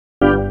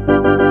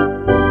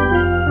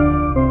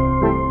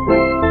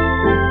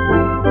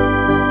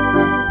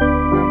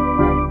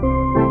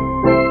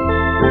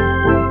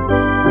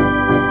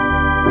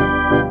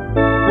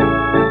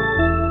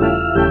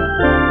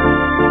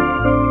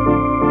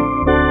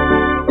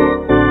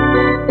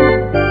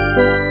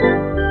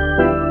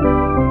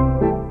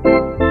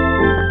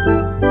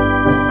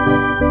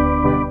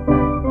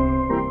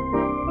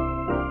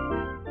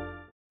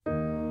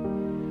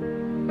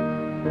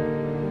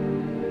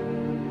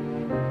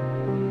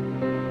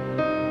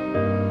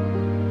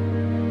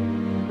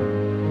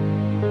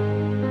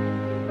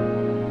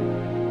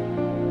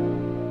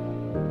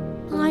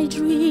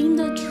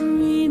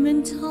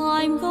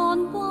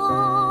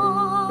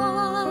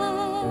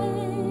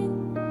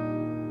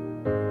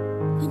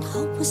when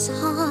hope was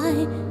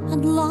high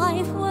and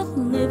life worth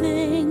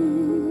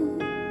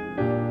living.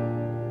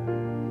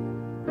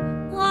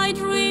 I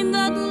dreamed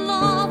that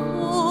love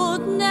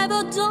would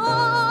never die.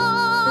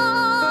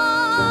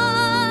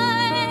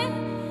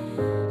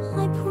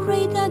 I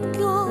prayed that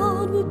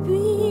God would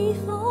be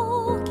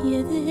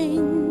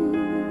forgiving.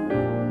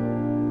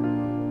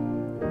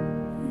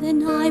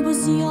 Then I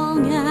was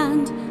young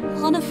and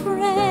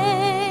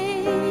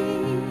unafraid,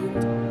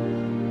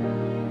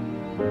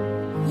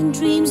 when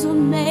dreams were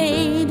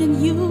made and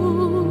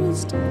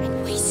used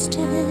and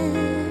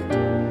wasted.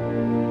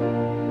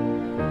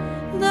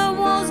 There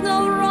was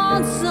no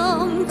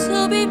ransom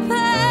to be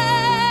paid,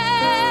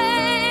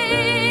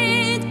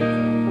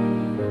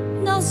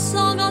 no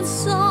song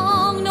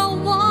unsung, no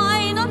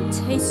wine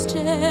untasted.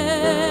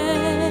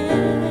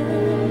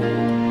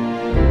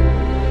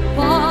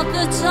 But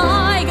the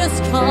tigers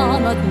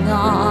come at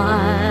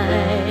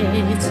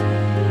night,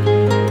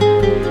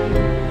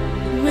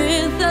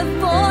 with their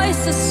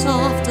voices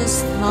soft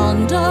as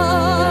thunder,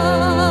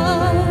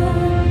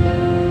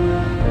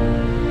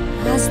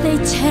 as they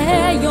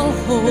tear your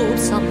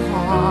hopes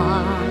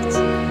apart,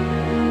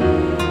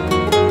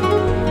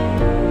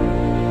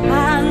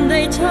 and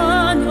they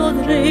turn your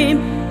dream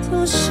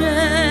to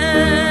shame.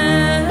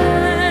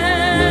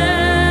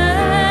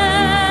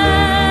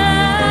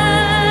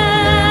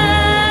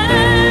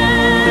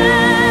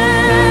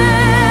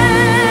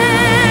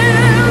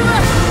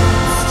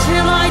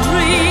 Still I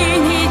dream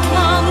he'd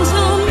come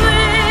to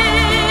me,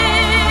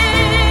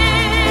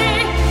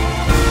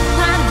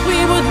 that we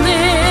would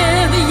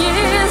live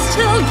years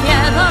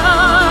together.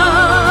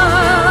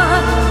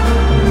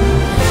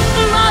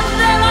 But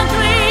there are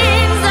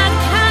dreams that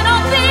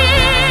cannot be,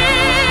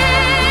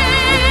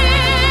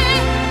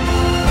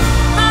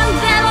 and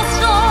there are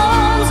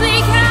storms we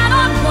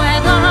cannot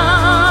weather.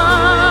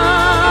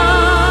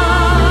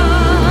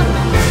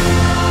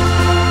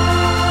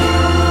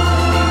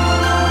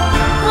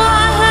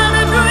 I had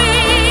a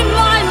dream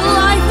my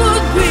life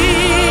would be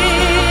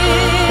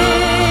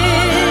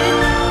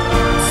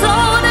so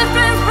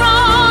different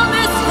from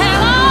this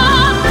hell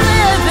I'm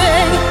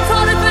living, so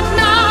different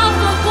now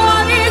from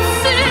what it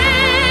seemed.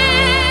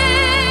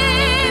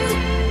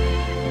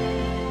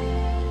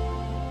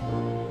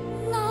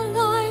 Now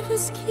life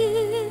has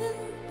killed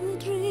the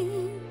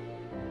dream.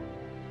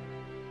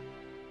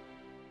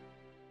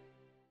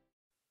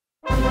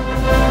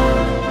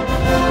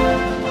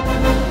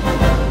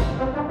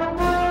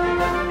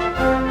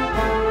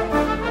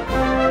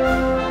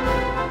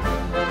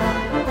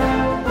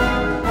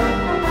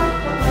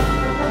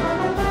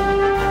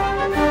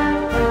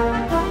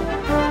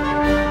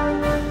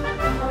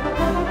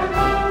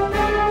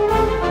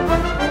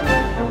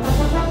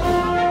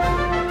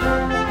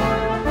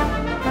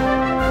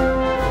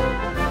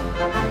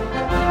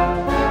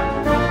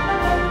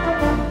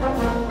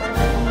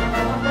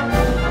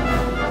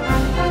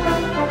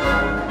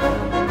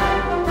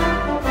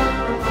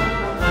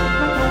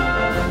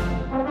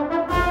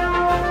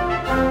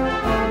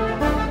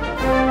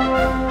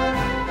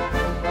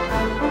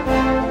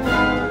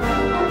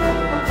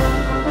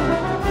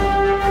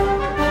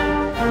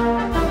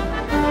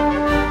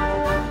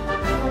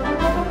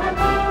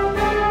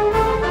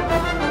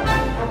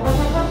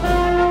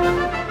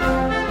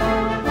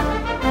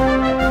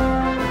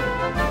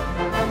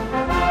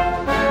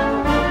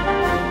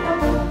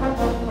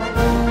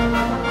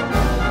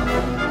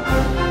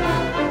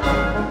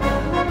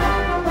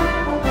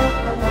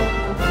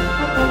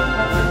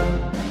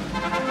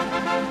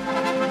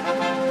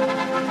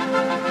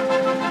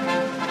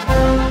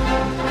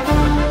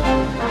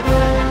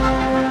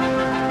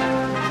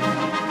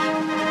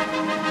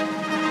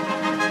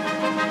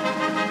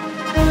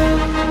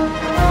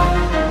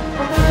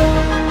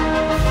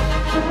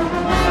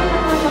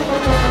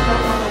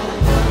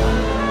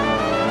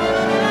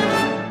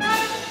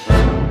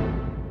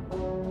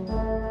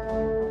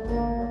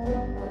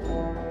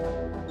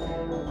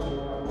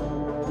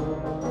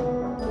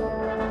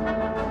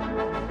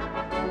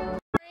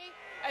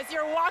 As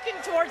you're walking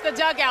towards the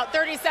dugout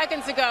 30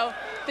 seconds ago,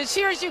 the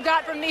cheers you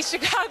got from these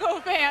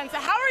Chicago fans,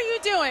 how are you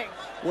doing?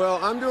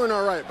 Well, I'm doing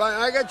all right. But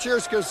I got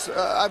cheers because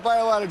I buy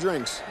a lot of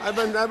drinks. I've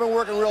been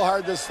working real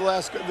hard these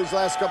last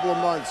couple of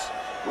months.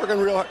 Working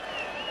real hard.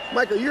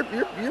 Michael,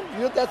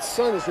 that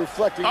sun is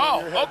reflecting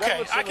on your head.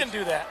 Okay, I can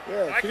do that.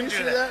 Yeah, can you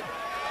see that?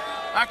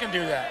 I can do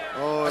that.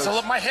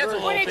 Oh, my head's a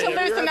little We need big. to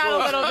loosen that a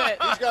little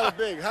bit. He's got a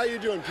big. How you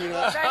doing,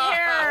 Peanut? That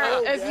hair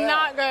Oh, is yeah.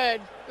 not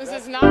good. This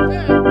is not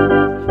good.